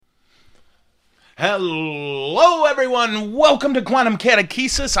Hello, everyone. Welcome to Quantum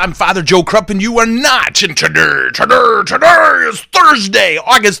Catechesis. I'm Father Joe Krupp, and you are not. And today is Thursday,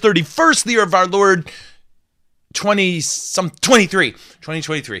 August 31st, the year of our Lord,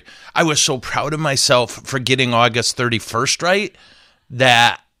 2023. I was so proud of myself for getting August 31st right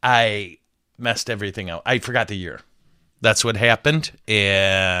that I messed everything out. I forgot the year. That's what happened,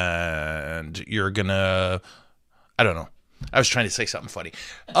 and you're gonna, I don't know. I was trying to say something funny.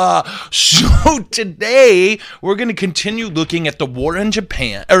 So today we're going to continue looking at the war in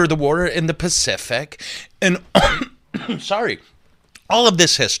Japan, or the war in the Pacific, and sorry, all of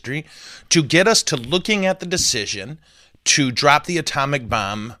this history to get us to looking at the decision to drop the atomic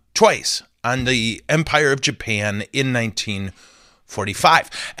bomb twice on the Empire of Japan in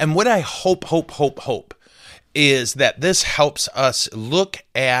 1945. And what I hope is that this helps us look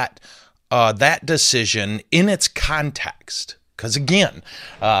at that decision in its context. Because again,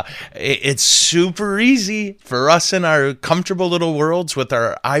 it's super easy for us in our comfortable little worlds with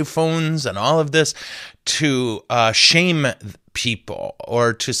our iPhones and all of this to shame people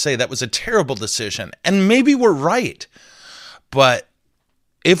or to say that was a terrible decision. And maybe we're right. But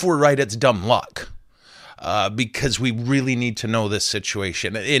if we're right, it's dumb luck. Because we really need to know this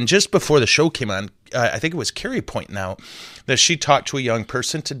situation. And just before the show came on, I think it was Carrie pointing out that she talked to a young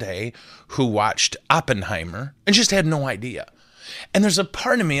person today who watched Oppenheimer and just had no idea. And there's a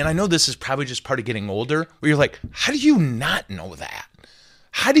part of me, and I know this is probably just part of getting older, where you're like, how do you not know that?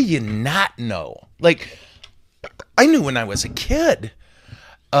 How do you not know? Like, I knew when I was a kid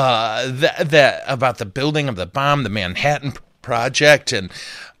that about the building of the bomb, the Manhattan Project, and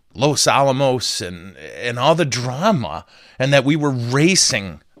Los Alamos, and all the drama, and that we were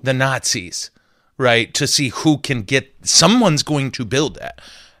racing the Nazis, right, to see who can get, someone's going to build it.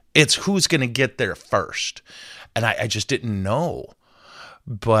 It's who's going to get there first. And I just didn't know.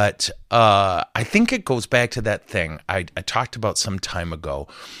 But I think it goes back to that thing I talked about some time ago,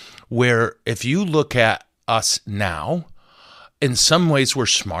 where if you look at us now, in some ways we're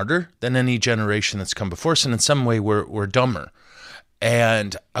smarter than any generation that's come before us, and in some way we're dumber.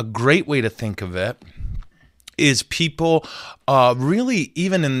 And a great way to think of it is people really,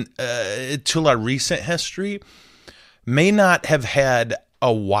 even in till our recent history, may not have had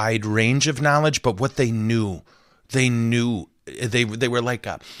a wide range of knowledge, but what they knew they were like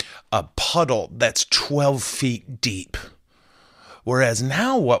a puddle that's 12 feet deep. Whereas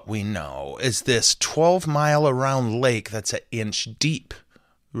now what we know is this 12-mile around lake that's an inch deep,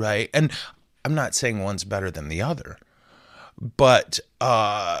 right? And I'm not saying one's better than the other. But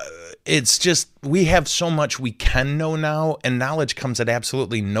it's just, we have so much we can know now, and knowledge comes at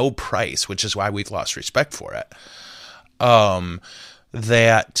absolutely no price, which is why we've lost respect for it.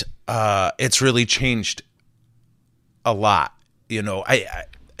 That it's really changed a lot. You know,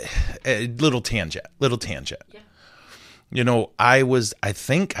 little tangent. Yeah. You know, I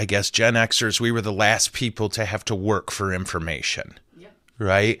guess Gen Xers, we were the last people to have to work for information.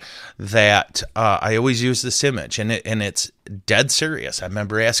 Right? That I always use this image, and it's dead serious. I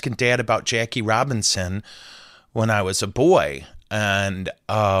remember asking Dad about Jackie Robinson when I was a boy, and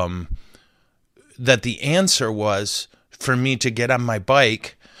that the answer was for me to get on my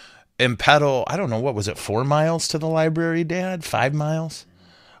bike and pedal, I don't know, what was it, 4 miles to the library, Dad? 5 miles?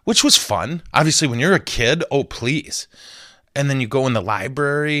 Which was fun. Obviously, when you're a kid, oh, please. And then you go in the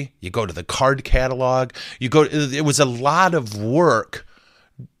library, you go to the card catalog, it was a lot of work.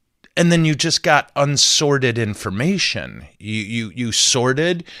 And then you just got unsorted information. You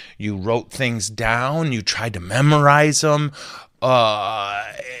sorted, you wrote things down, you tried to memorize them,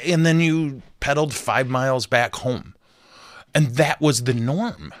 and then you pedaled 5 miles back home. And that was the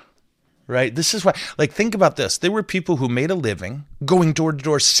norm, right? This is why, like, think about this. There were people who made a living going door to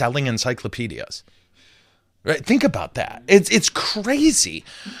door selling encyclopedias, right? Think about that. It's crazy.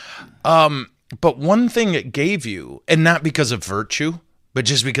 But one thing it gave you, and not because of virtue, but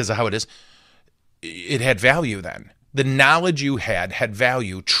just because of how it is, it had value then. The knowledge you had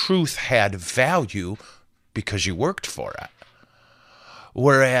value. Truth had value because you worked for it.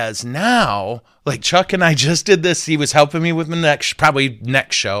 Whereas now, like Chuck and I just did this. He was helping me with my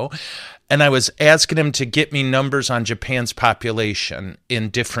next show. And I was asking him to get me numbers on Japan's population in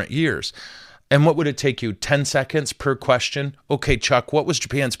different years. And what would it take you? 10 seconds per question? Okay, Chuck, what was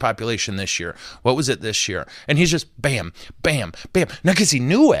Japan's population this year? What was it this year? And he's just bam, bam, bam. Not because he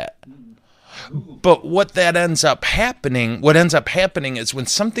knew it. But what ends up happening is when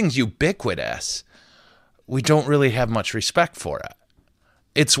something's ubiquitous, we don't really have much respect for it.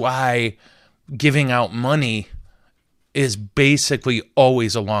 It's why giving out money is basically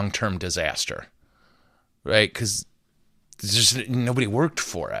always a long-term disaster, right? Because just nobody worked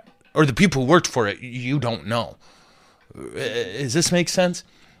for it. or the people who worked for it, you don't know. Does this make sense?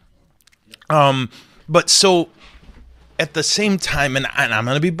 But so at the same time, and I'm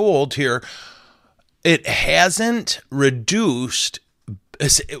going to be bold here, it hasn't reduced,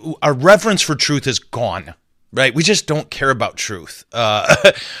 our reverence for truth is gone, right? We just don't care about truth.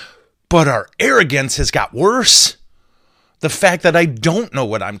 But our arrogance has got worse. The fact that I don't know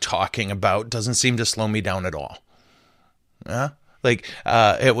what I'm talking about doesn't seem to slow me down at all. Yeah. Like,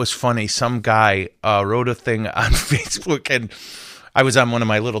 it was funny. Some guy wrote a thing on Facebook, and I was on one of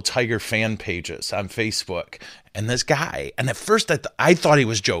my little Tiger fan pages on Facebook, and this guy, and at first I thought he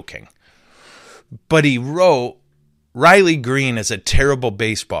was joking, but he wrote, Riley Green is a terrible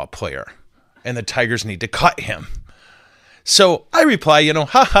baseball player, and the Tigers need to cut him. So I reply, ha,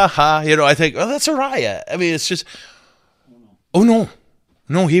 ha, ha. I think, oh, that's a riot. I mean, it's just, oh,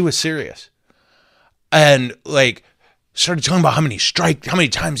 no, he was serious. And, like, started talking about how many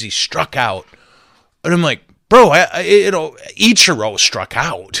times he struck out. And I'm like, bro, Ichiro struck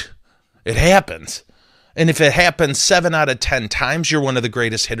out. It happens. And if it happens 7 out of 10 times, you're one of the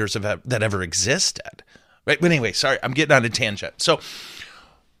greatest hitters that ever existed. Right? But anyway, sorry, I'm getting on a tangent. So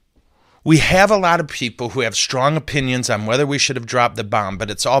we have a lot of people who have strong opinions on whether we should have dropped the bomb, but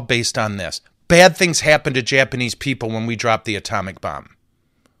it's all based on this. Bad things happen to Japanese people when we drop the atomic bomb.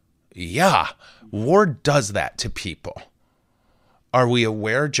 Yeah, war does that to people. Are we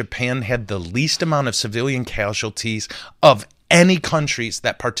aware Japan had the least amount of civilian casualties of any countries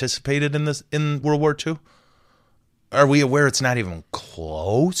that participated in World War II? Are we aware it's not even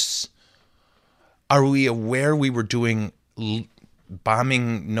close? Are we aware we were doing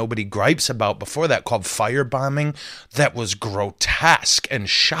bombing nobody gripes about before that, called firebombing, that was grotesque and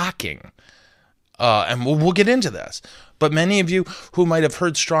shocking? And we'll get into this. But many of you who might have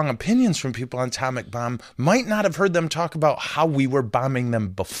heard strong opinions from people on atomic bomb might not have heard them talk about how we were bombing them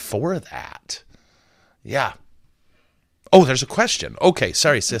before that. Yeah. Oh, there's a question. Okay,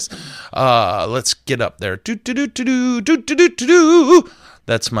 sorry, sis. Let's get up there.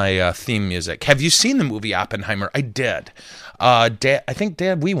 That's my theme music. Have you seen the movie Oppenheimer? I did. Dad, I think,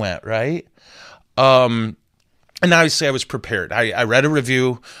 Dad, we went, right? And obviously I was prepared. I read a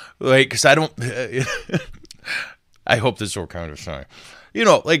review, like, because I don't... I hope this will kind of sorry.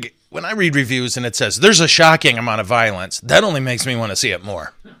 Like, when I read reviews and it says, there's a shocking amount of violence, that only makes me want to see it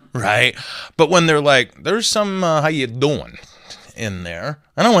more, right? But when they're like, there's some how you doing in there,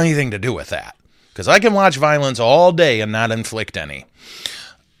 I don't want anything to do with that. Because I can watch violence all day and not inflict any.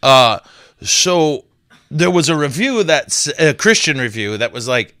 So there was a review, a Christian review, that was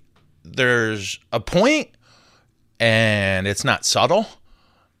like, there's a point and it's not subtle.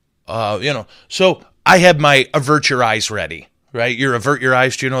 So I had my avert your eyes ready, right? Your avert your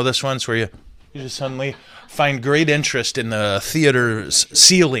eyes. Do you know this one? It's where you just suddenly find great interest in the theater's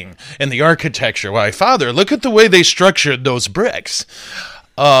ceiling and the architecture. Why, Father, look at the way they structured those bricks.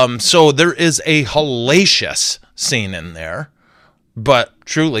 So there is a hellacious scene in there. But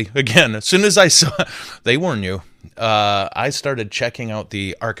truly, again, as soon as I saw, they warn you, I started checking out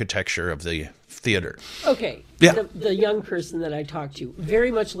the architecture of the theater. Okay. Yeah. The young person that I talked to very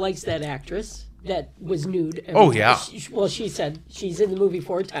much likes that actress that was nude. Oh, yeah. She said she's in the movie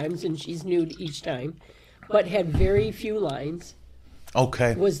 4 times and she's nude each time, but had very few lines.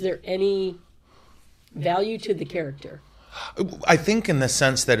 Okay. Was there any value to the character? I think in the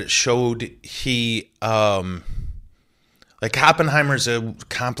sense that it showed he, like, Oppenheimer's a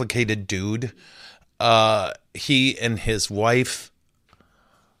complicated dude. He and his wife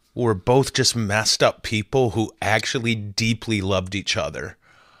were both just messed up people who actually deeply loved each other.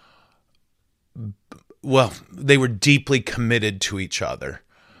 Well, they were deeply committed to each other.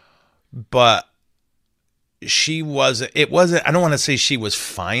 But I don't want to say she was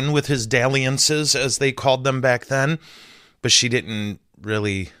fine with his dalliances, as they called them back then, but she didn't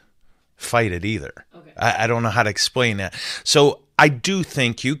really fight it either. Okay. I don't know how to explain that. So I do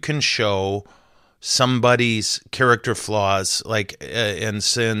think you can show somebody's character flaws, like in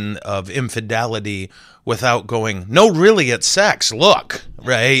sin of infidelity, without going, no, really, it's sex. Look,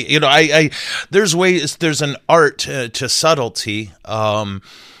 right? There's ways. There's an art to subtlety,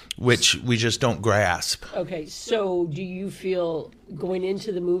 which we just don't grasp. Okay, so do you feel going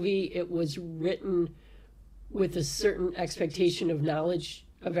into the movie it was written with a certain expectation of knowledge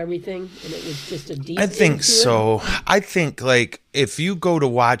of everything, and it was just a deep... I think so. I think, like, if you go to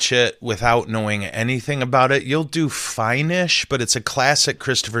watch it without knowing anything about it, you'll do fine-ish, but it's a classic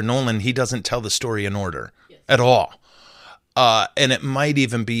Christopher Nolan. He doesn't tell the story in order at all. And it might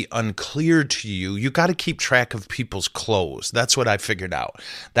even be unclear to you. You got to keep track of people's clothes. That's what I figured out.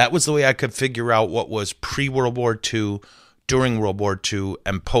 That was the way I could figure out what was pre-World War II during World War II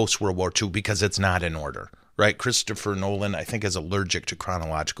and post World War II because it's not in order, right? Christopher Nolan, I think, is allergic to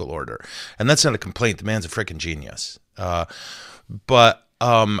chronological order. And that's not a complaint. The man's a freaking genius. But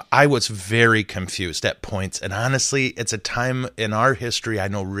I was very confused at points. And honestly, it's a time in our history I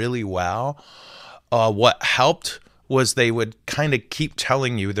know really well. What helped was they would kind of keep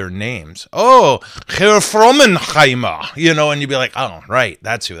telling you their names. Oh, Herr Frommenheimer, and you'd be like, oh, right,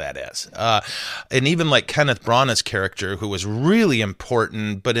 that's who that is. And even like Kenneth Branagh's character, who was really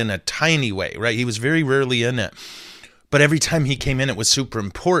important, but in a tiny way, right? He was very rarely in it. But every time he came in, it was super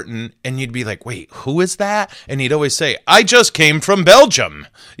important. And you'd be like, wait, who is that? And he'd always say, I just came from Belgium.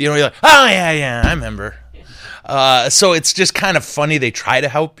 You're like, oh, yeah, I remember. So it's just kind of funny. They try to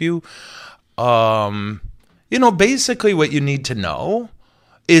help you. Basically what you need to know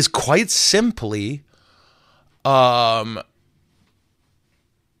is quite simply,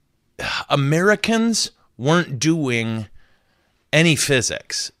 Americans weren't doing any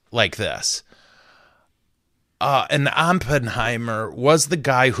physics like this. And Oppenheimer was the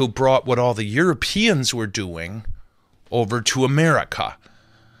guy who brought what all the Europeans were doing over to America.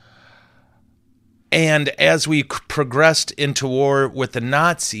 And as we progressed into war with the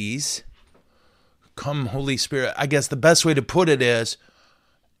Nazis, come Holy Spirit, I guess the best way to put it is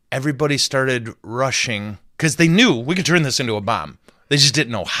everybody started rushing because they knew we could turn this into a bomb. They just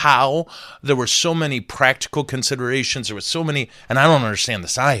didn't know how. There were so many practical considerations. There was so many, and I don't understand the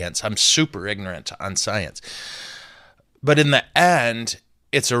science. I'm super ignorant on science. But in the end,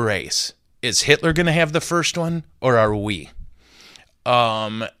 it's a race. Is Hitler going to have the first one, or are we?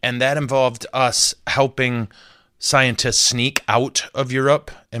 And that involved us helping scientists sneak out of Europe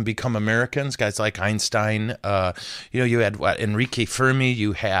and become Americans. Guys like Einstein. You had Enrique Fermi.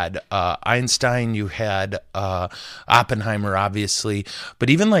 You had Einstein. You had Oppenheimer, obviously. But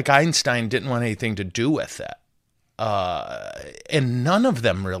even like Einstein didn't want anything to do with it. And none of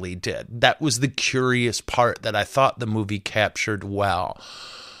them really did. That was the curious part that I thought the movie captured well.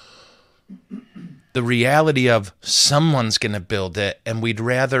 The reality of someone's going to build it, and we'd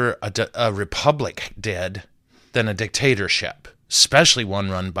rather a republic did than a dictatorship, especially one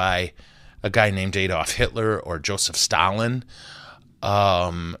run by a guy named Adolf Hitler or Joseph Stalin.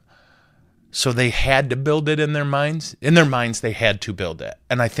 So they had to build it in their minds. In their minds, they had to build it.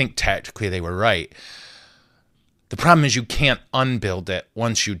 And I think tactically they were right. The problem is you can't unbuild it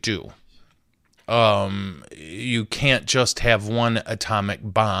once you do. You can't just have one atomic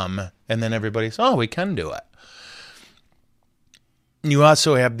bomb and then everybody's, oh, we can do it. You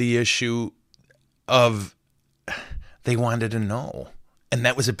also have the issue of they wanted to know. And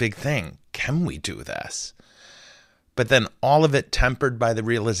that was a big thing. Can we do this? But then all of it tempered by the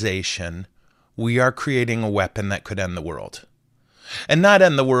realization we are creating a weapon that could end the world. And not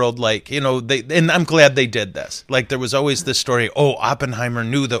end the world like, and I'm glad they did this. Like there was always this story, Oppenheimer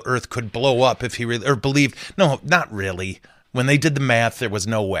knew the earth could blow up if he really, or believed. No, not really. When they did the math, there was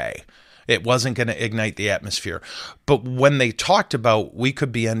no way. It wasn't going to ignite the atmosphere. But when they talked about we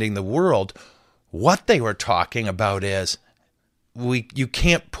could be ending the world, what they were talking about is you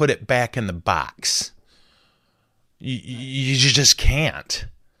can't put it back in the box. You just can't.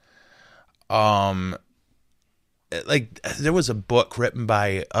 Like there was a book written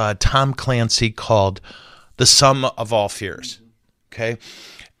by Tom Clancy called The Sum of All Fears. Okay.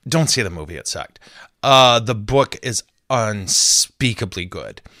 Don't see the movie. It sucked. The book is unspeakably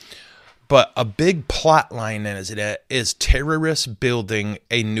good. But a big plot line is terrorists building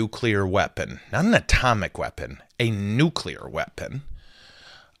a nuclear weapon. Not an atomic weapon, a nuclear weapon.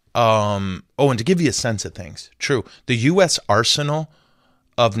 And to give you a sense of things, true, the U.S. arsenal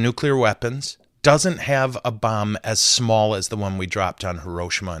of nuclear weapons doesn't have a bomb as small as the one we dropped on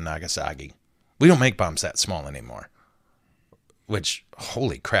Hiroshima and Nagasaki. We don't make bombs that small anymore. Which,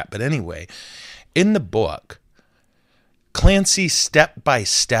 holy crap. But anyway, in the book, Clancy step by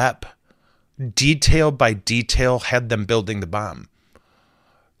step, detail by detail, had them building the bomb.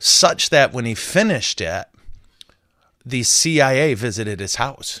 Such that when he finished it, the CIA visited his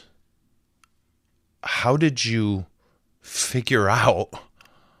house. How did you figure out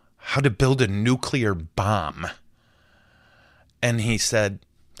how to build a nuclear bomb? And he said,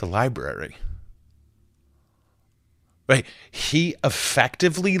 the library. Right? He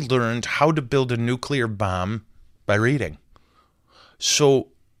effectively learned how to build a nuclear bomb by reading. So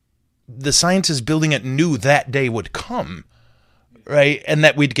the scientists building it knew that day would come, right? And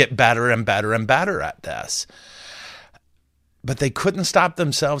that we'd get better and better and better at this. But they couldn't stop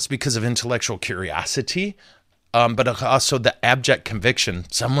themselves because of intellectual curiosity. But also the abject conviction,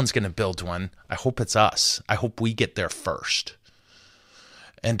 someone's going to build one. I hope it's us. I hope we get there first.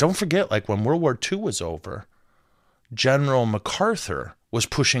 And don't forget, like when World War II was over, General MacArthur was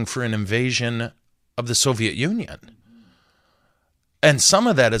pushing for an invasion of the Soviet Union. And some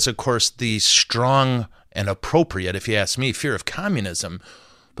of that is, of course, the strong and appropriate, if you ask me, fear of communism.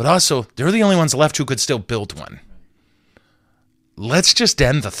 But also, they're the only ones left who could still build one. Let's just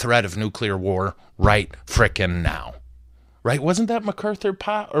end the threat of nuclear war right frickin' now. Right? Wasn't that MacArthur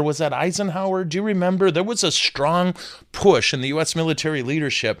or was that Eisenhower? Do you remember? There was a strong push in the U.S. military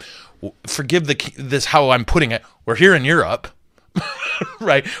leadership. Forgive this how I'm putting it. We're here in Europe,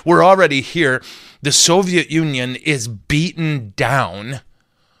 right? We're already here. The Soviet Union is beaten down,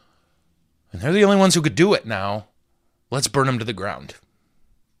 and they're the only ones who could do it now. Let's burn them to the ground.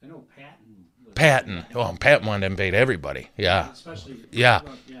 I know Patton. Oh, Patton wanted to invade everybody. Yeah. Especially. Yeah.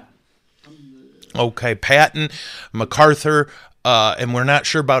 Okay, Patton, MacArthur, and we're not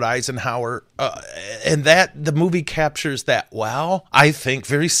sure about Eisenhower. And that the movie captures that well, I think,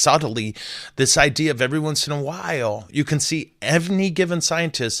 very subtly, this idea of every once in a while, you can see any given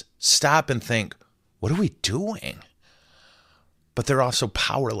scientist stop and think, what are we doing? But they're also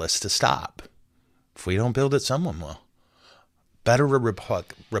powerless to stop. If we don't build it, someone will. Better a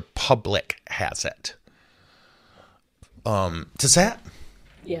republic has it. Does that...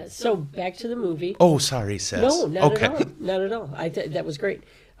 Yeah, so back to the movie. Oh, sorry, sis. No, not at all. Not at all. That was great.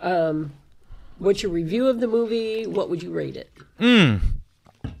 What's your review of the movie? What would you rate it?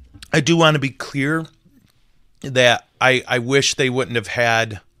 I do want to be clear that I wish they wouldn't have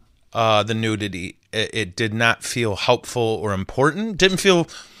had the nudity. It did not feel helpful or important. Didn't feel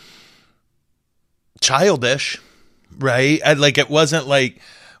childish, right? It wasn't like,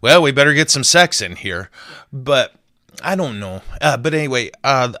 well, we better get some sex in here. But... I don't know. But anyway,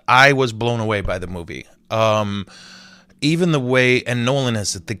 I was blown away by the movie. Even the way, and Nolan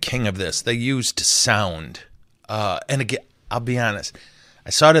is the king of this, they used sound. And again, I'll be honest, I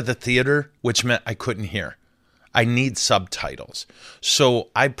saw it at the theater, which meant I couldn't hear. I need subtitles. So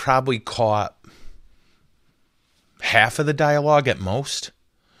I probably caught half of the dialogue at most.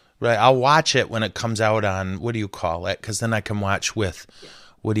 Right? I'll watch it when it comes out on, what do you call it? Because then I can watch with,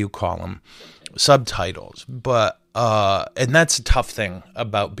 what do you call them? Subtitles. But and that's a tough thing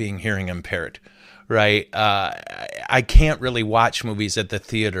about being hearing impaired, right? I can't really watch movies at the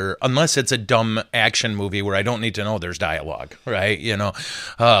theater unless it's a dumb action movie where I don't need to know there's dialogue, right?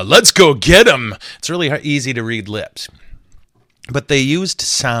 Let's go get him. It's really easy to read lips. But they used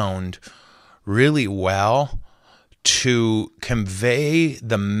sound really well to convey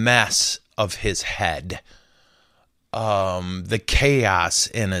the mess of his head, the chaos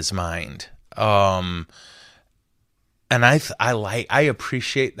in his mind. And I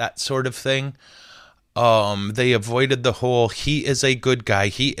appreciate that sort of thing. They avoided the whole, he is a good guy,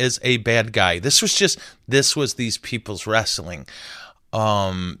 he is a bad guy. This was these people's wrestling.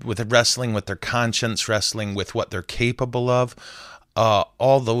 Wrestling with their conscience, wrestling with what they're capable of,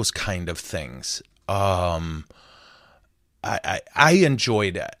 all those kind of things. I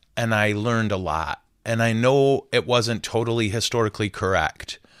enjoyed it, and I learned a lot. And I know it wasn't totally historically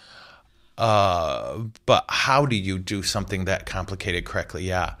correct. But how do you do something that complicated correctly?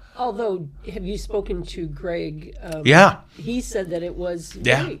 Yeah. Although, have you spoken to Greg? Yeah. He said that it was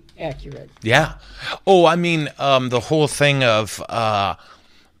very accurate. Yeah. Oh, I mean, the whole thing of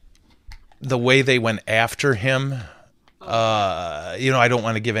the way they went after him, I don't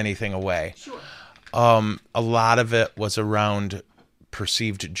want to give anything away. Sure. A lot of it was around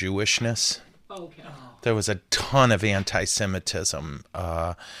perceived Jewishness. Okay. There was a ton of anti-Semitism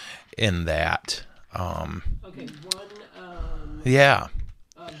in that. Okay, yeah.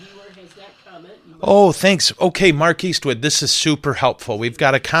 Viewer has that comment. Oh, thanks. Okay, Mark Eastwood, this is super helpful. We've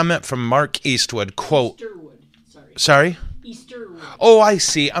got a comment from Mark Eastwood. Quote. Easterwood. Sorry? Easterwood. Oh, I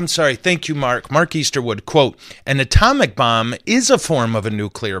see. I'm sorry. Thank you, Mark. Mark Easterwood, quote, an atomic bomb is a form of a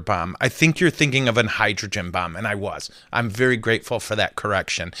nuclear bomb. I think you're thinking of a hydrogen bomb, and I was. I'm very grateful for that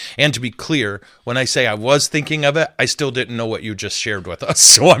correction. And to be clear, when I say I was thinking of it, I still didn't know what you just shared with us,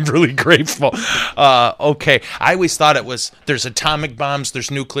 so I'm really grateful. Okay. I always thought there's atomic bombs,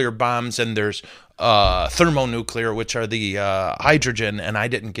 there's nuclear bombs, and there's thermonuclear, which are the hydrogen, and I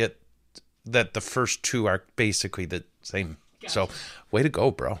didn't get that the first two are basically the same. Gotcha. So, way to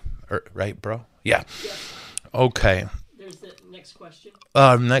go, bro. Right, bro? Yeah. Okay. There's the next question.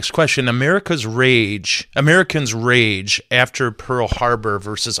 Next question. Americans' rage after Pearl Harbor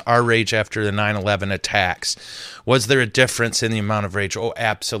versus our rage after the 9/11 attacks. Was there a difference in the amount of rage? Oh,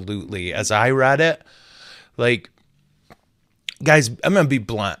 absolutely. As I read it, guys, I'm going to be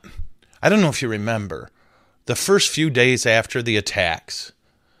blunt. I don't know if you remember. The first few days after the attacks,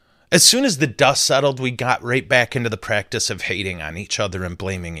 as soon as the dust settled, we got right back into the practice of hating on each other and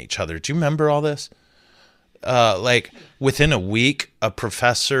blaming each other. Do you remember all this? like within a week, a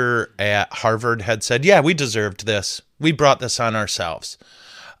professor at Harvard had said, yeah, we deserved this. We brought this on ourselves.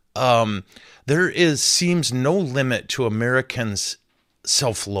 There seems no limit to Americans'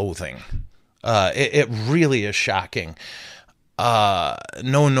 self-loathing. It really is shocking.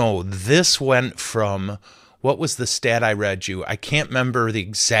 No, this went from, what was the stat I read you? I can't remember the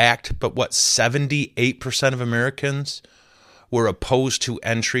exact, but 78% of Americans were opposed to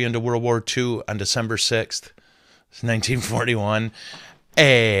entry into World War II on December 6th, 1941,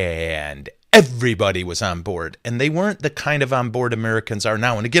 and everybody was on board. And they weren't the kind of on board Americans are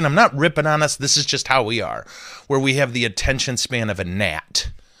now. And again, I'm not ripping on us. This is just how we are, where we have the attention span of a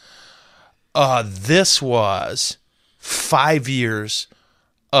gnat. This was 5 years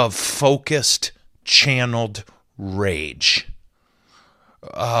of focused, channeled rage.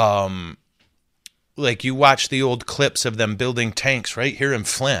 Like you watch the old clips of them building tanks right here in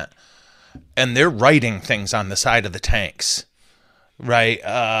Flint, and they're writing things on the side of the tanks, right,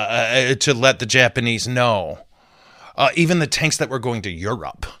 to let the Japanese know. Even the tanks that were going to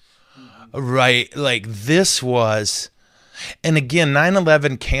Europe, right? Like this was, and again,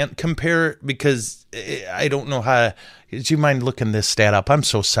 9/11 can't compare because I don't know how. Do you mind looking this stat up? I'm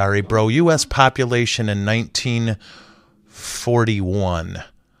so sorry, bro. U.S. population in 1941.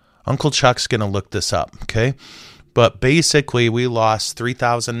 Uncle Chuck's going to look this up, okay? But basically, we lost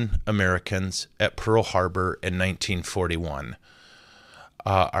 3,000 Americans at Pearl Harbor in 1941.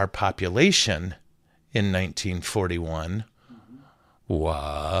 Our population in 1941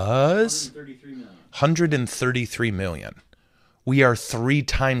 was 133 million. We are 3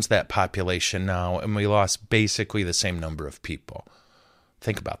 times that population now, and we lost basically the same number of people.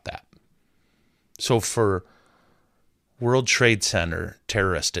 Think about that. So for World Trade Center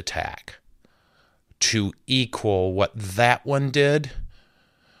terrorist attack to equal what that one did,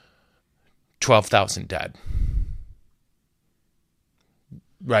 12,000 dead.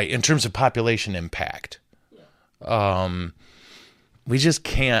 Right, in terms of population impact. We just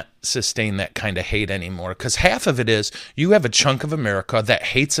can't sustain that kind of hate anymore, because half of it is you have a chunk of America that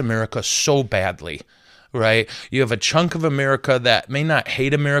hates America so badly, right? You have a chunk of America that may not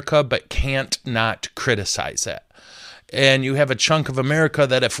hate America but can't not criticize it. And you have a chunk of America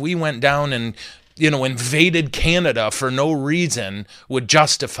that if we went down and, invaded Canada for no reason would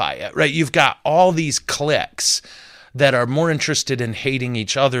justify it, right? You've got all these cliques that are more interested in hating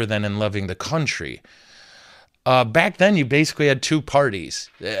each other than in loving the country. Back then, you basically had 2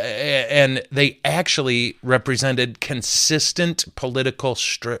 parties, and they actually represented consistent political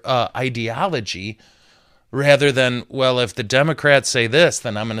ideology rather than, well, if the Democrats say this,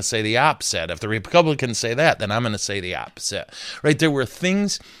 then I'm going to say the opposite. If the Republicans say that, then I'm going to say the opposite. Right? There were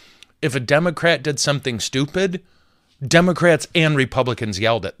things, if a Democrat did something stupid, Democrats and Republicans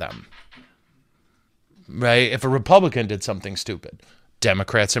yelled at them. Right? If a Republican did something stupid,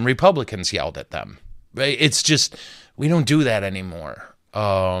 Democrats and Republicans yelled at them. Right? It's just, we don't do that anymore.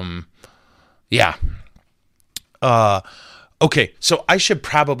 Yeah. Okay, so I should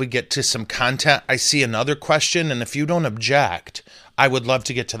probably get to some content. I see another question, and if you don't object, I would love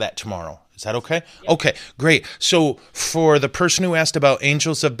to get to that tomorrow. Is that okay? Yep. Okay, great. So for the person who asked about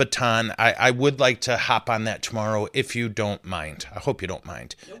Angels of Bataan, I would like to hop on that tomorrow if you don't mind. I hope you don't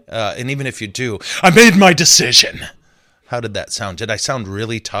mind. Nope. And even if you do, I made my decision. How did that sound? Did I sound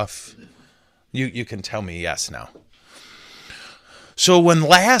really tough? You can tell me yes now. So when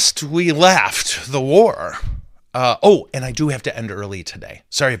last we left the war, and I do have to end early today.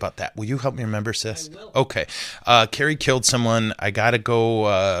 Sorry about that. Will you help me remember, sis? I will. Okay. Carrie killed someone. I got to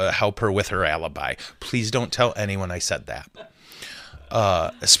go help her with her alibi. Please don't tell anyone I said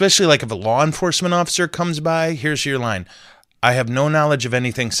that. Especially like if a law enforcement officer comes by, here's your line. I have no knowledge of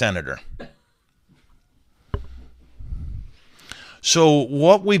anything, Senator. So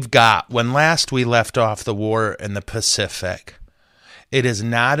what we've got, when last we left off the war in the Pacific, it is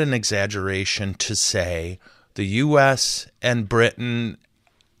not an exaggeration to say the U.S. and Britain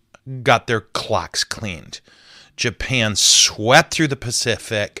got their clocks cleaned. Japan swept through the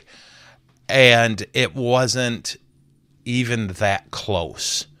Pacific, and it wasn't even that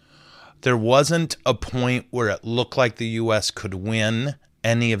close. There wasn't a point where it looked like the U.S. could win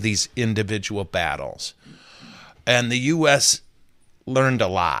any of these individual battles. And the U.S. learned a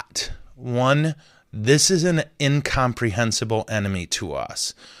lot. One, this is an incomprehensible enemy to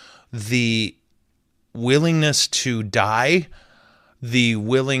us. The willingness to die, the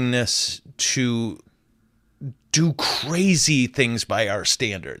willingness to do crazy things by our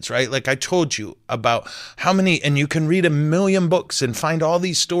standards, right? Like I told you about how many, and you can read 1,000,000 books and find all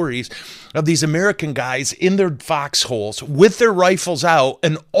these stories of these American guys in their foxholes with their rifles out,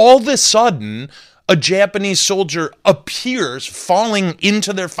 and all of a sudden a Japanese soldier appears falling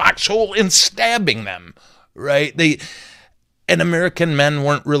into their foxhole and stabbing them, right? And American men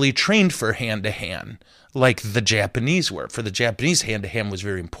weren't really trained for hand-to-hand like the Japanese were. For the Japanese, hand-to-hand was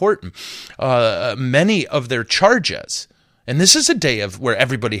very important. Many of their charges, and this is a day where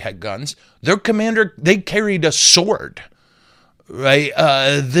everybody had guns, their commander, they carried a sword, right?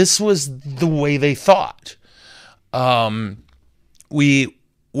 This was the way they thought. We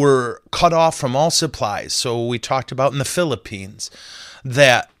were cut off from all supplies. So we talked about in the Philippines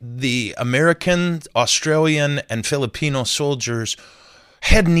that the American, Australian, and Filipino soldiers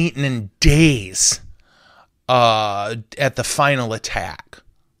hadn't eaten in days at the final attack.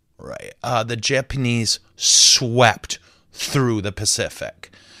 Right, the Japanese swept through the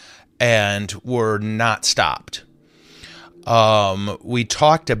Pacific and were not stopped. We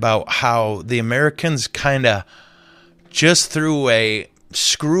talked about how the Americans kind of just threw a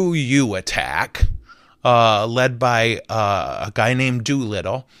screw you attack, led by a guy named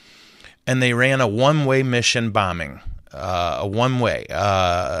Doolittle, and they ran a one-way mission bombing. A one-way.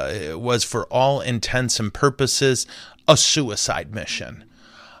 It was, for all intents and purposes, a suicide mission.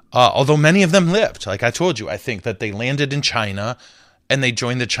 Although many of them lived. Like I told you, I think that they landed in China and they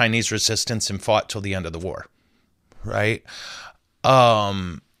joined the Chinese resistance and fought till the end of the war. Right?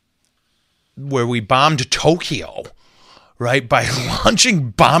 Where we bombed Tokyo, right, by launching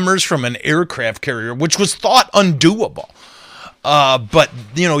bombers from an aircraft carrier, which was thought undoable. But,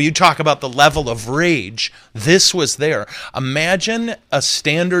 you talk about the level of rage. This was there. Imagine a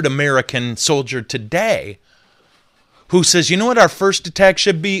standard American soldier today who says, you know what our first attack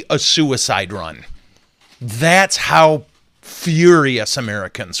should be? A suicide run. That's how furious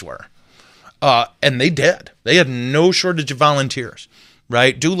Americans were. And they did. They had no shortage of volunteers,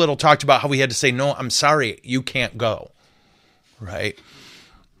 right? Doolittle talked about how we had to say, no, I'm sorry, you can't go. Right.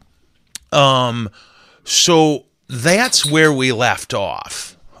 So that's where we left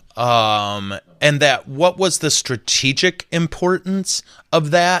off. And that what was the strategic importance of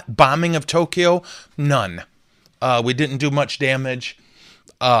that bombing of Tokyo? None. We didn't do much damage.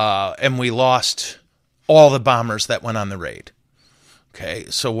 And we lost all the bombers that went on the raid. Okay.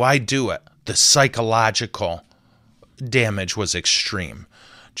 So why do it? The psychological damage was extreme.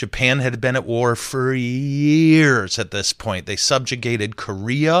 Japan had been at war for years at this point. They subjugated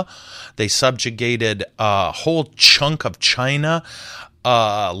Korea. They subjugated a whole chunk of China,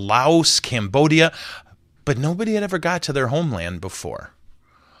 Laos, Cambodia. But nobody had ever got to their homeland before.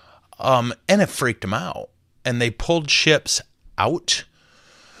 And it freaked them out. And they pulled ships out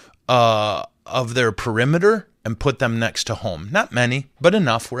of their perimeter and put them next to home. Not many, but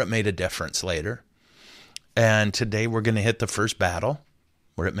enough where it made a difference later. And today we're going to hit the first battle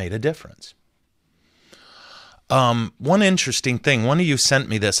where it made a difference. One interesting thing, one of you sent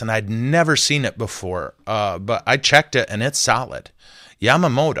me this, and I'd never seen it before, but I checked it, and it's solid.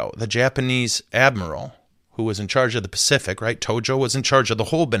 Yamamoto, the Japanese admiral who was in charge of the Pacific, right? Tojo was in charge of the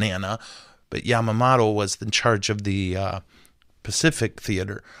whole banana, but Yamamoto was in charge of the Pacific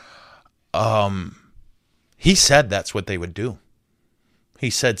theater. He said that's what they would do. He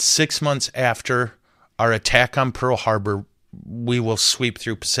said 6 months after our attack on Pearl Harbor, we will sweep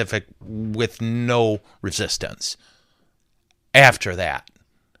through Pacific with no resistance. After that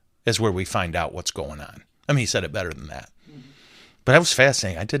is where we find out what's going on. I mean, he said it better than that. But that was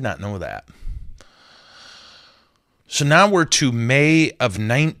fascinating. I did not know that. So now we're to May of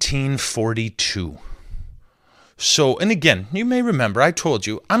 1942. So, and again, you may remember, I told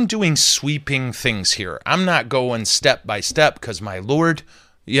you, I'm doing sweeping things here. I'm not going step by step because, my Lord,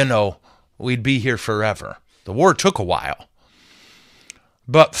 we'd be here forever. The war took a while.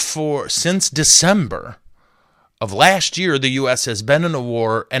 But since December of last year, the U.S. has been in a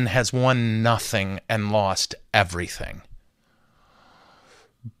war and has won nothing and lost everything.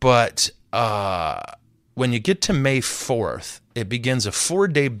 But when you get to May 4th, it begins a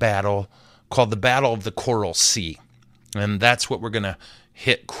 4-day battle called the Battle of the Coral Sea. And that's what we're going to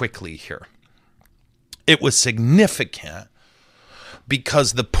hit quickly here. It was significant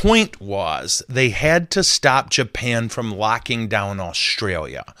because the point was they had to stop Japan from locking down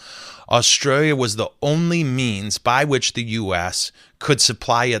Australia. Australia was the only means by which the U.S. could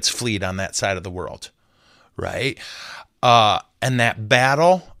supply its fleet on that side of the world, right? And that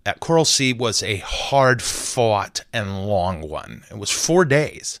battle at Coral Sea was a hard-fought and long one. It was 4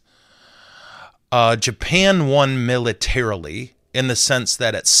 days. Japan won militarily in the sense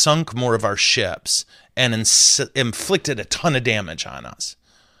that it sunk more of our ships and inflicted a ton of damage on us.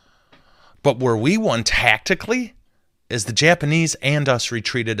 But where we won tactically is the Japanese and us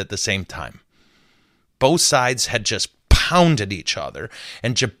retreated at the same time. Both sides had just pounded each other.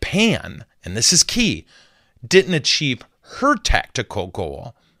 And Japan, and this is key, didn't achieve her tactical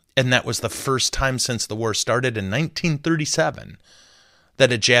goal. And that was the first time since the war started in 1937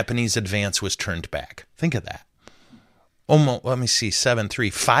 that a Japanese advance was turned back. Think of that. Almost, let me see,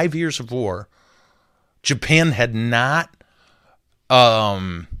 7-3, 5 years of war. Japan had not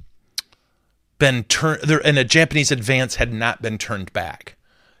been turned, and a Japanese advance had not been turned back.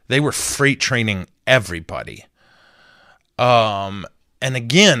 They were freight training everybody. And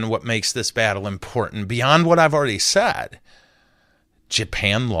again, what makes this battle important, beyond what I've already said,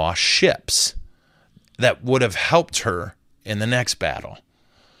 Japan lost ships that would have helped her in the next battle.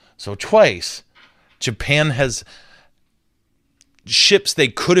 So twice, Japan has ships they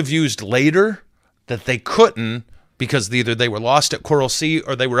could have used later that they couldn't because either they were lost at Coral Sea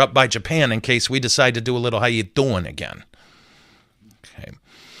or they were up by Japan in case we decide to do a little how you doing again. Okay.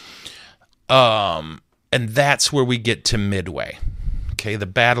 And that's where we get to Midway. Okay, the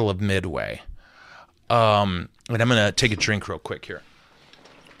Battle of Midway. And I'm going to take a drink real quick here.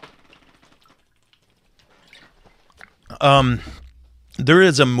 There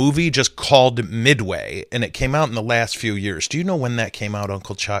is a movie just called Midway, and it came out in the last few years. Do you know when that came out,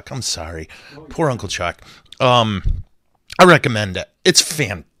 Uncle Chuck? I'm sorry. Poor Uncle Chuck. I recommend it. It's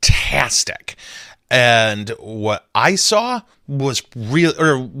fantastic. And what I saw was real,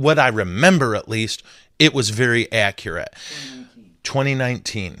 or what I remember at least, it was very accurate.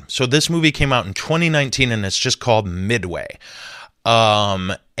 2019. So this movie came out in 2019, and it's just called Midway.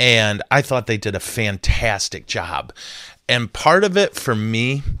 And I thought they did a fantastic job. And part of it for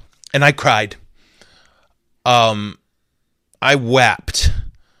me, and I cried, I wept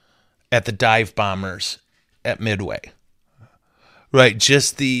at the dive bombers at Midway. Right,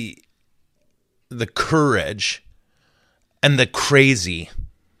 just the courage and the crazy.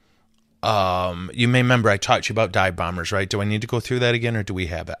 You may remember I taught you about dive bombers, right? Do I need to go through that again, or do we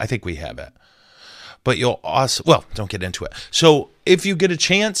have it? I think we have it. But you'll also, well, don't get into it. So if you get a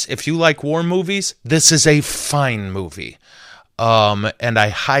chance, if you like war movies, this is a fine movie. And I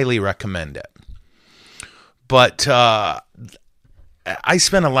highly recommend it. But I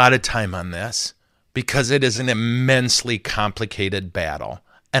spent a lot of time on this because it is an immensely complicated battle.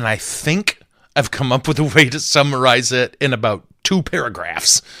 And I think I've come up with a way to summarize it in about 2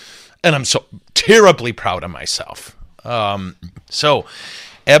 paragraphs. And I'm so terribly proud of myself. So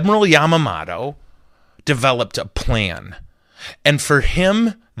Admiral Yamamoto developed a plan. And for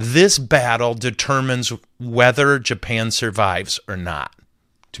him, this battle determines whether Japan survives or not,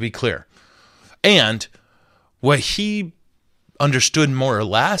 to be clear. And what he understood more or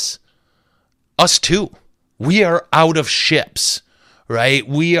less, us too. We are out of ships, right?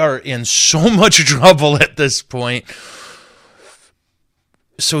 We are in so much trouble at this point.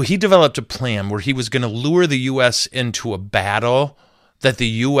 So he developed a plan where he was going to lure the U.S. into a battle that the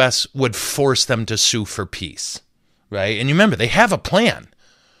U.S. would force them to sue for peace, right? And you remember, they have a plan.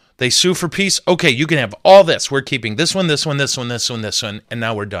 They sue for peace. Okay, you can have all this. We're keeping this one, this one, this one, this one, this one, and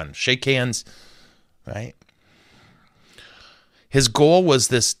now we're done. Shake hands, right? His goal was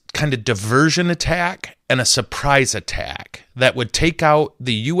this kind of diversion attack and a surprise attack that would take out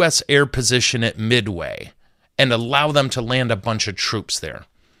the U.S. air position at Midway and allow them to land a bunch of troops there.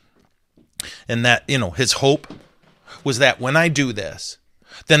 And that, his hope was that when I do this,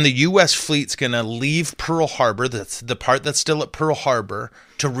 then the U.S. fleet's going to leave Pearl Harbor, that's the part that's still at Pearl Harbor,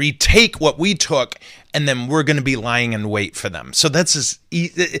 to retake what we took, and then we're going to be lying in wait for them. So that's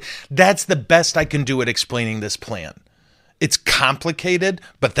the best I can do at explaining this plan. It's complicated,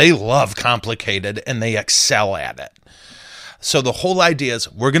 but they love complicated, and they excel at it. So the whole idea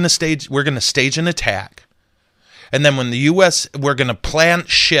is we're going to stage an attack. And then when the U.S., we're going to plant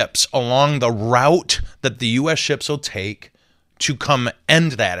ships along the route that the U.S. ships will take to come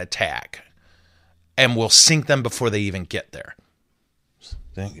end that attack. And we'll sink them before they even get there.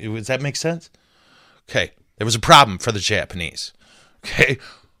 Does that make sense? Okay. There was a problem for the Japanese. Okay.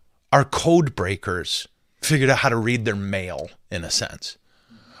 Our code breakers figured out how to read their mail, in a sense.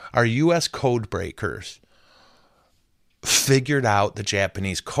 Our U.S. code breakers figured out the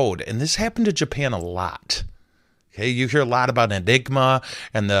Japanese code. And this happened to Japan a lot. Okay, you hear a lot about Enigma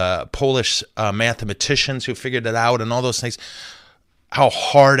and the Polish mathematicians who figured it out and all those things, how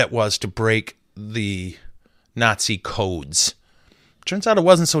hard it was to break the Nazi codes. Turns out it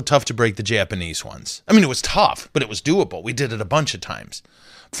wasn't so tough to break the Japanese ones. I mean, it was tough, but it was doable. We did it a bunch of times.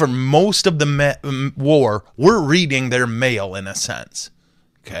 For most of the war, we're reading their mail in a sense.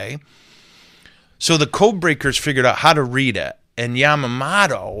 Okay? So the code breakers figured out how to read it. And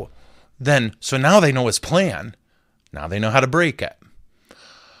Yamamoto then, so now they know his plan. Now they know how to break it.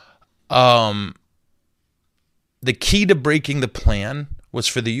 the key to breaking the plan was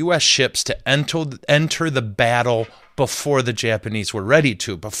for the U.S. ships to enter the battle before the Japanese were ready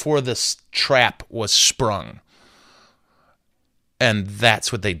to, before this trap was sprung. And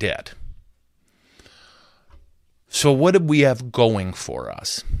that's what they did. So what did we have going for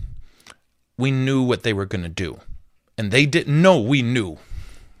us? We knew what they were going to do. And they didn't know we knew,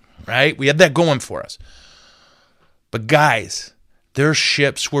 right? We had that going for us. But guys, their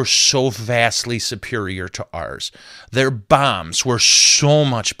ships were so vastly superior to ours. Their bombs were so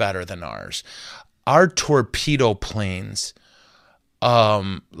much better than ours. Our torpedo planes,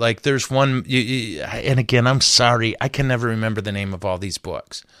 like there's one, and again, I'm sorry, I can never remember the name of all these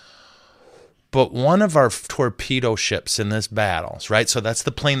books. But one of our torpedo ships in this battle, right? So that's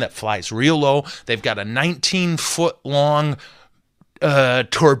the plane that flies real low. They've got a 19-foot long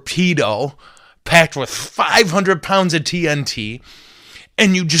torpedo packed with 500 pounds of TNT.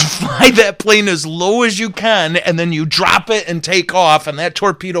 And you just fly that plane as low as you can, and then you drop it and take off, and that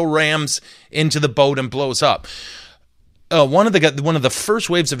torpedo rams into the boat and blows up. One of the first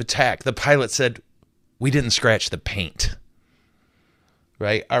waves of attack, the pilot said, we didn't scratch the paint.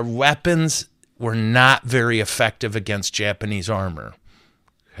 Right? Our weapons were not very effective against Japanese armor.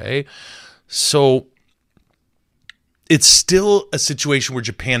 Okay? So it's still a situation where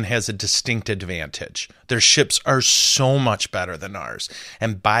Japan has a distinct advantage. Their ships are so much better than ours.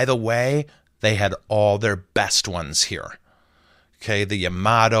 And by the way, they had all their best ones here. Okay, the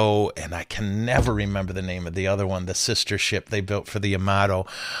Yamato, and I can never remember the name of the other one, the sister ship they built for the Yamato.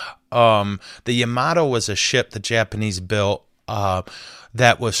 The Yamato was a ship the Japanese built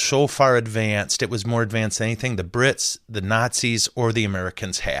that was so far advanced, it was more advanced than anything the Brits, the Nazis, or the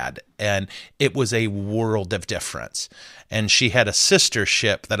Americans had. And it was a world of difference. And she had a sister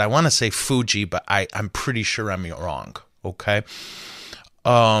ship that I want to say Fuji, but I'm pretty sure I'm wrong. Okay.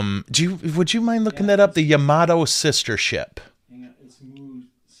 Would you mind looking that up? The Yamato sister ship. It's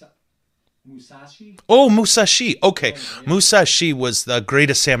Musashi? Oh, Musashi. Okay. Oh, yeah. Musashi was the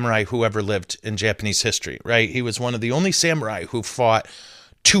greatest samurai who ever lived in Japanese history, right? He was one of the only samurai who fought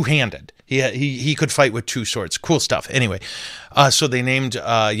two-handed. He could fight with two swords. Cool stuff. Anyway, so they named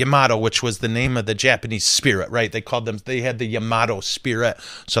Yamato, which was the name of the Japanese spirit, right? They had the Yamato spirit.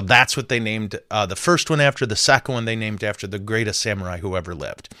 So that's what they named the first one after. The second one they named after the greatest samurai who ever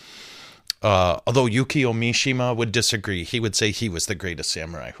lived. Although Yukio Mishima would disagree. He would say he was the greatest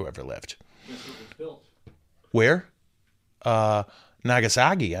samurai who ever lived. Guess it was built. Where?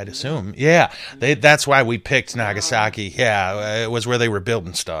 Nagasaki, I'd assume. Yeah, that's why we picked Nagasaki. Yeah, it was where they were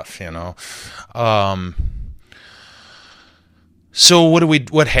building stuff, you know. So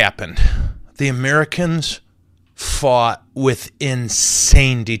what happened? The Americans fought with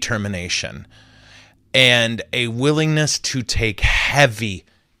insane determination and a willingness to take heavy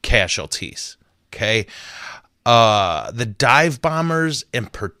casualties. Okay, the dive bombers in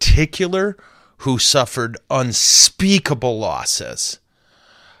particular, who suffered unspeakable losses,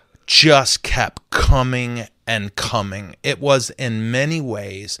 just kept coming and coming. It was in many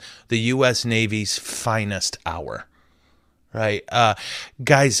ways the U.S. Navy's finest hour, right?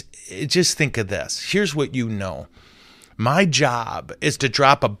 Guys, just think of this. Here's what you know. My job is to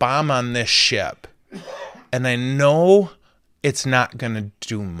drop a bomb on this ship, and I know it's not going to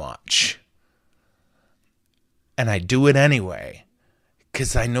do much. And I do it anyway.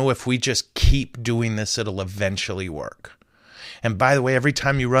 Because I know if we just keep doing this, it'll eventually work. And by the way, every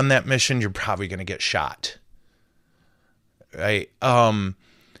time you run that mission, you're probably going to get shot. Right? The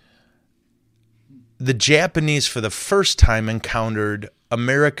Japanese, for the first time, encountered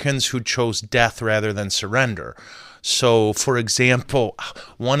Americans who chose death rather than surrender. So, for example,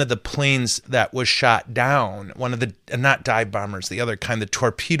 one of the planes that was shot down, one of the, not dive bombers, the other kind, the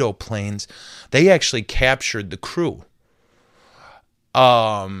torpedo planes, they actually captured the crew.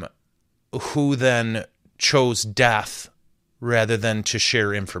 Who then chose death rather than to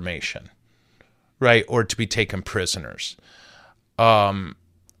share information, right? Or to be taken prisoners. It's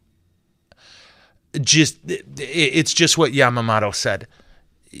just what Yamamoto said.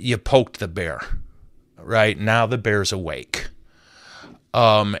 You poked the bear, right? Now the bear's awake.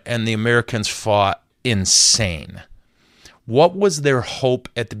 And the Americans fought insane. What was their hope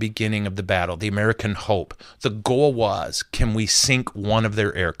at the beginning of the battle? The American hope. The goal was, can we sink one of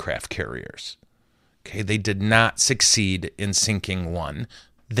their aircraft carriers? Okay, they did not succeed in sinking one.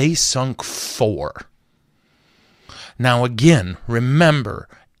 They sunk 4. Now again, remember,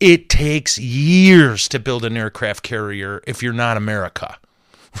 it takes years to build an aircraft carrier if you're not America,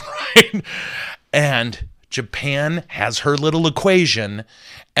 right? And Japan has her little equation,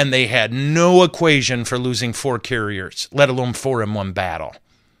 and they had no equation for losing 4 carriers, let alone 4 in one battle.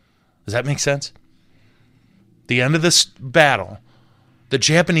 Does that make sense? the end of this battle, the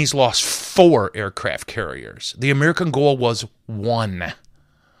Japanese lost 4 aircraft carriers. The American goal was 1.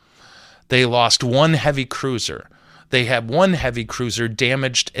 They lost 1 heavy cruiser. They had 1 heavy cruiser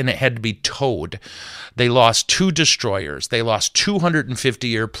damaged and it had to be towed. They lost 2 destroyers. They lost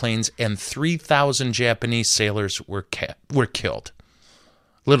 250 airplanes and 3,000 Japanese sailors were killed.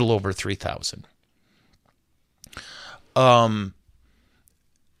 Little over 3,000. The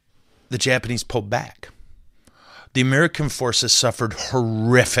Japanese pulled back. The American forces suffered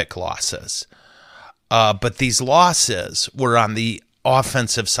horrific losses. But these losses were on the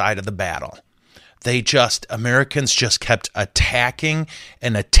offensive side of the battle. Americans just kept attacking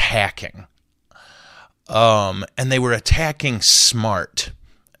and attacking. And they were attacking smart.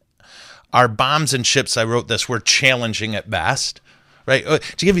 Our bombs and ships, I wrote this, were challenging at best. Right?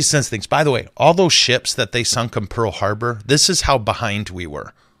 To give you a sense of things, by the way, all those ships that they sunk in Pearl Harbor, this is how behind we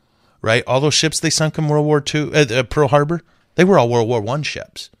were. Right? All those ships they sunk in World War II, Pearl Harbor, they were all World War I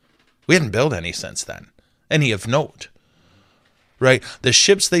ships. We hadn't built any since then, any of note. Right? The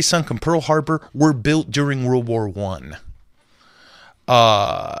ships they sunk in Pearl Harbor were built during World War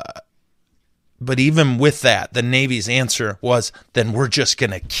I. But even with that, the Navy's answer was, then we're just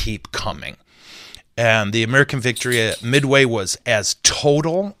going to keep coming. And the American victory at Midway was as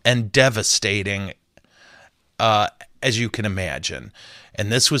total and devastating as you can imagine.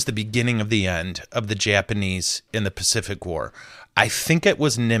 And this was the beginning of the end of the Japanese in the Pacific War. I think it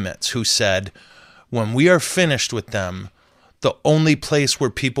was Nimitz who said, when we are finished with them, the only place where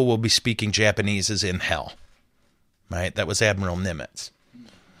people will be speaking Japanese is in hell. Right? That was Admiral Nimitz.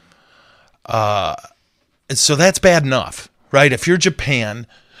 And so that's bad enough, right? If you're Japan,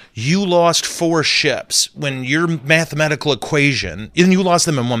 you lost 4 ships when your mathematical equation, and you lost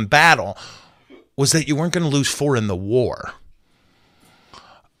them in one battle, was that you weren't going to lose 4 in the war.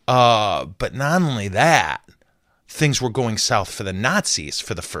 But not only that, things were going south for the Nazis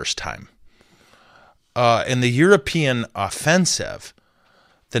for the first time. In the European offensive,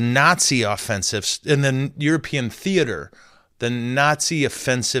 the Nazi offensive, in the European theater, the Nazi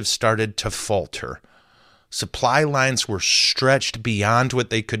offensive started to falter. Supply lines were stretched beyond what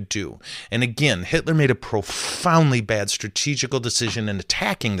they could do. And again, Hitler made a profoundly bad strategical decision in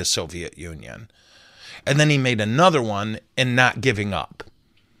attacking the Soviet Union. And then he made another one in not giving up.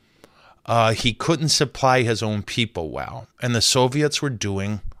 He couldn't supply his own people well. And the Soviets were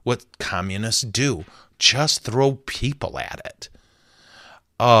doing what communists do. Just throw people at it.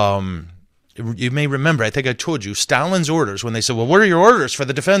 You may remember, I think I told you, Stalin's orders, when they said, well, what are your orders for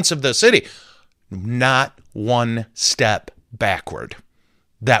the defense of the city? Not one step backward.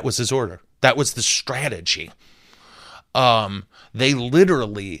 That was his order. That was the strategy. They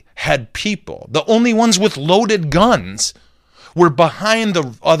literally had people, the only ones with loaded guns, were behind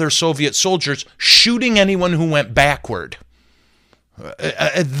the other Soviet soldiers shooting anyone who went backward.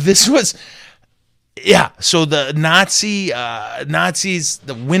 This was... Yeah, so the Nazis,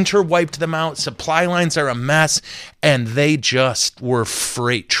 the winter wiped them out. Supply lines are a mess, and they just were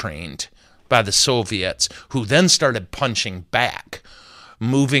freight trained by the Soviets, who then started punching back,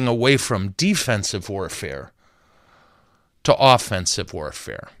 moving away from defensive warfare to offensive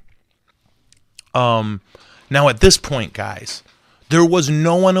warfare. Now, at this point, guys, there was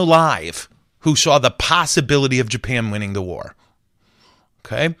no one alive who saw the possibility of Japan winning the war.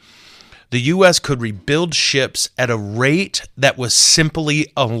 Okay? The U.S. could rebuild ships at a rate that was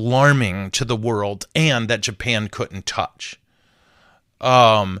simply alarming to the world and that Japan couldn't touch.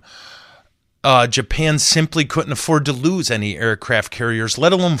 Japan simply couldn't afford to lose any aircraft carriers,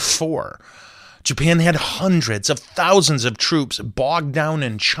 let alone 4. Japan had hundreds of thousands of troops bogged down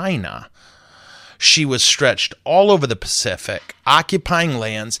in China. She was stretched all over the Pacific, occupying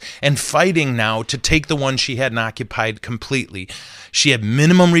lands and fighting now to take the one she hadn't occupied completely. She had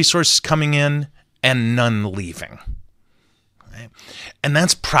minimum resources coming in and none leaving. Right? And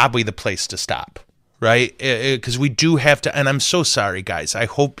that's probably the place to stop, right? Because we do have to, and I'm so sorry, guys. I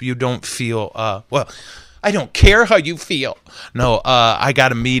hope you don't feel, well, I don't care how you feel. No, I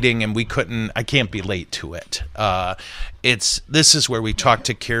got a meeting and I can't be late to it. This is where we talk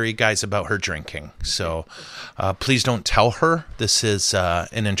to Carrie, guys, about her drinking. So please don't tell her this is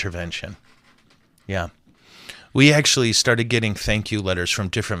an intervention. Yeah. We actually started getting thank you letters from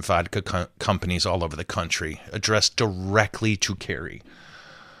different vodka companies all over the country addressed directly to Carrie.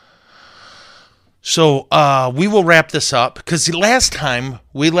 So we will wrap this up because last time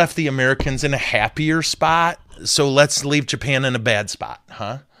we left the Americans in a happier spot. So let's leave Japan in a bad spot,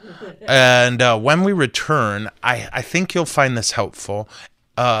 huh? And when we return, I think you'll find this helpful.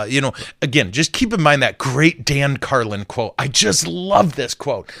 Again, just keep in mind that great Dan Carlin quote. I just love this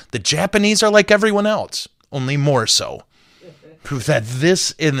quote. The Japanese are like everyone else. only more so. Proof that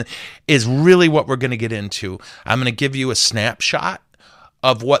this is really what we're going to get into. I'm going to give you a snapshot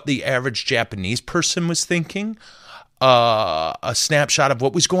of what the average Japanese person was thinking, a snapshot of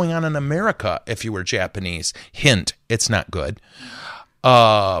what was going on in America if you were Japanese. Hint, it's not good.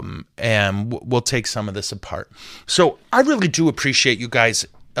 And we'll take some of this apart. So I really do appreciate you guys.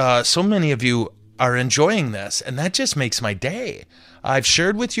 So many of you are enjoying this, and that just makes my day. I've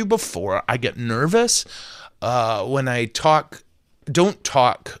shared with you before, I get nervous when I don't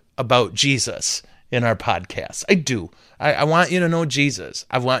talk about Jesus in our podcast. I do. I want you to know Jesus.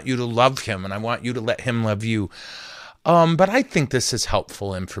 I want you to love him, and I want you to let him love you. But I think this is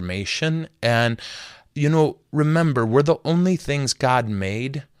helpful information. And, remember, we're the only things God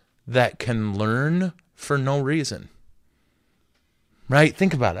made that can learn for no reason. Right?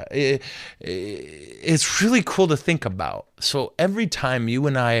 Think about it. It's really cool to think about. So every time you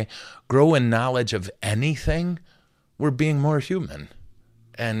and I grow in knowledge of anything, we're being more human.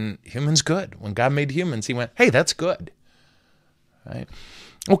 And human's good. When God made humans, he went, hey, that's good. Right?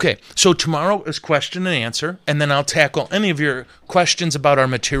 Okay, so tomorrow is question and answer, and then I'll tackle any of your questions about our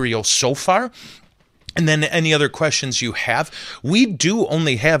material so far, and then any other questions you have. We do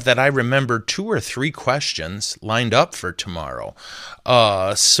only have, that I remember, 2 or 3 questions lined up for tomorrow.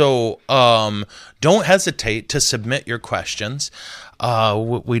 So don't hesitate to submit your questions.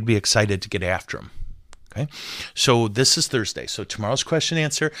 We'd be excited to get after them. Okay, so this is Thursday. So tomorrow's question and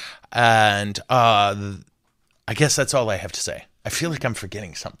answer, and I guess that's all I have to say. I feel like I'm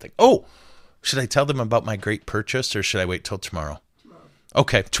forgetting something. Oh, should I tell them about my great purchase, or should I wait till tomorrow?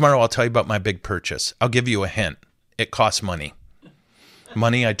 Okay, tomorrow I'll tell you about my big purchase. I'll give you a hint. It costs money.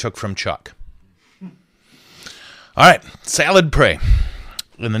 Money I took from Chuck. All right, salad pray.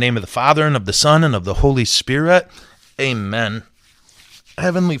 In the name of the Father, and of the Son, and of the Holy Spirit. Amen.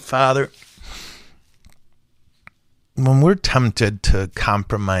 Heavenly Father, when we're tempted to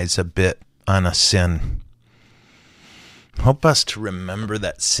compromise a bit on a sin, help us to remember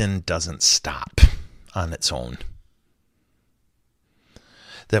that sin doesn't stop on its own.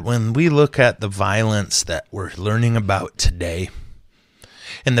 That when we look at the violence that we're learning about today,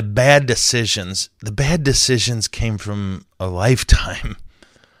 and the bad decisions came from a lifetime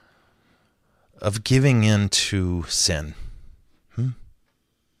of giving in to sin.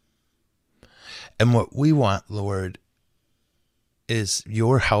 And what we want, Lord, is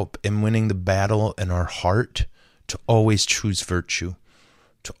your help in winning the battle in our heart to always choose virtue,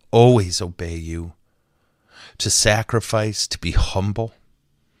 to always obey you, to sacrifice, to be humble,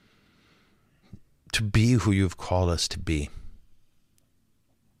 to be who you've called us to be.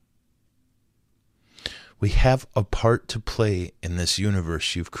 We have a part to play in this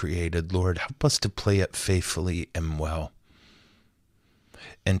universe you've created, Lord. Help us to play it faithfully and well,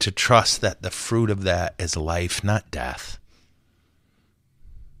 and to trust that the fruit of that is life, not death.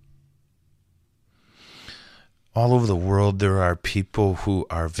 All over the world, there are people who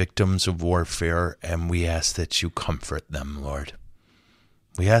are victims of warfare, and we ask that you comfort them, Lord.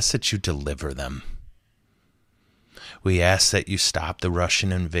 We ask that you deliver them. We ask that you stop the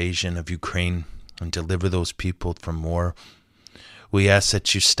Russian invasion of Ukraine and deliver those people from war. We ask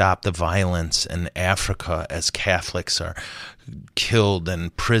that you stop the violence in Africa as Catholics are killed and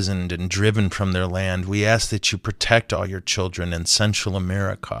imprisoned and driven from their land. We ask that you protect all your children in Central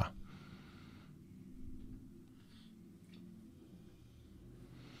America.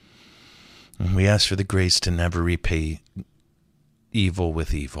 And we ask for the grace to never repay evil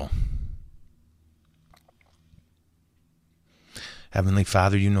with evil. Heavenly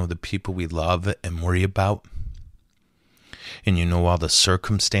Father, you know the people we love and worry about. And you know all the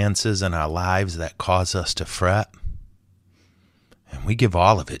circumstances in our lives that cause us to fret. And we give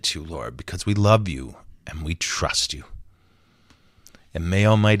all of it to you, Lord, because we love you and we trust you. And may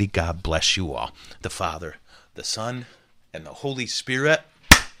Almighty God bless you all, the Father, the Son, and the Holy Spirit.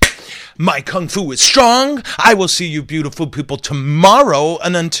 My Kung Fu is strong. I will see you beautiful people tomorrow.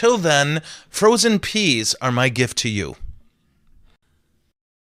 And until then, frozen peas are my gift to you.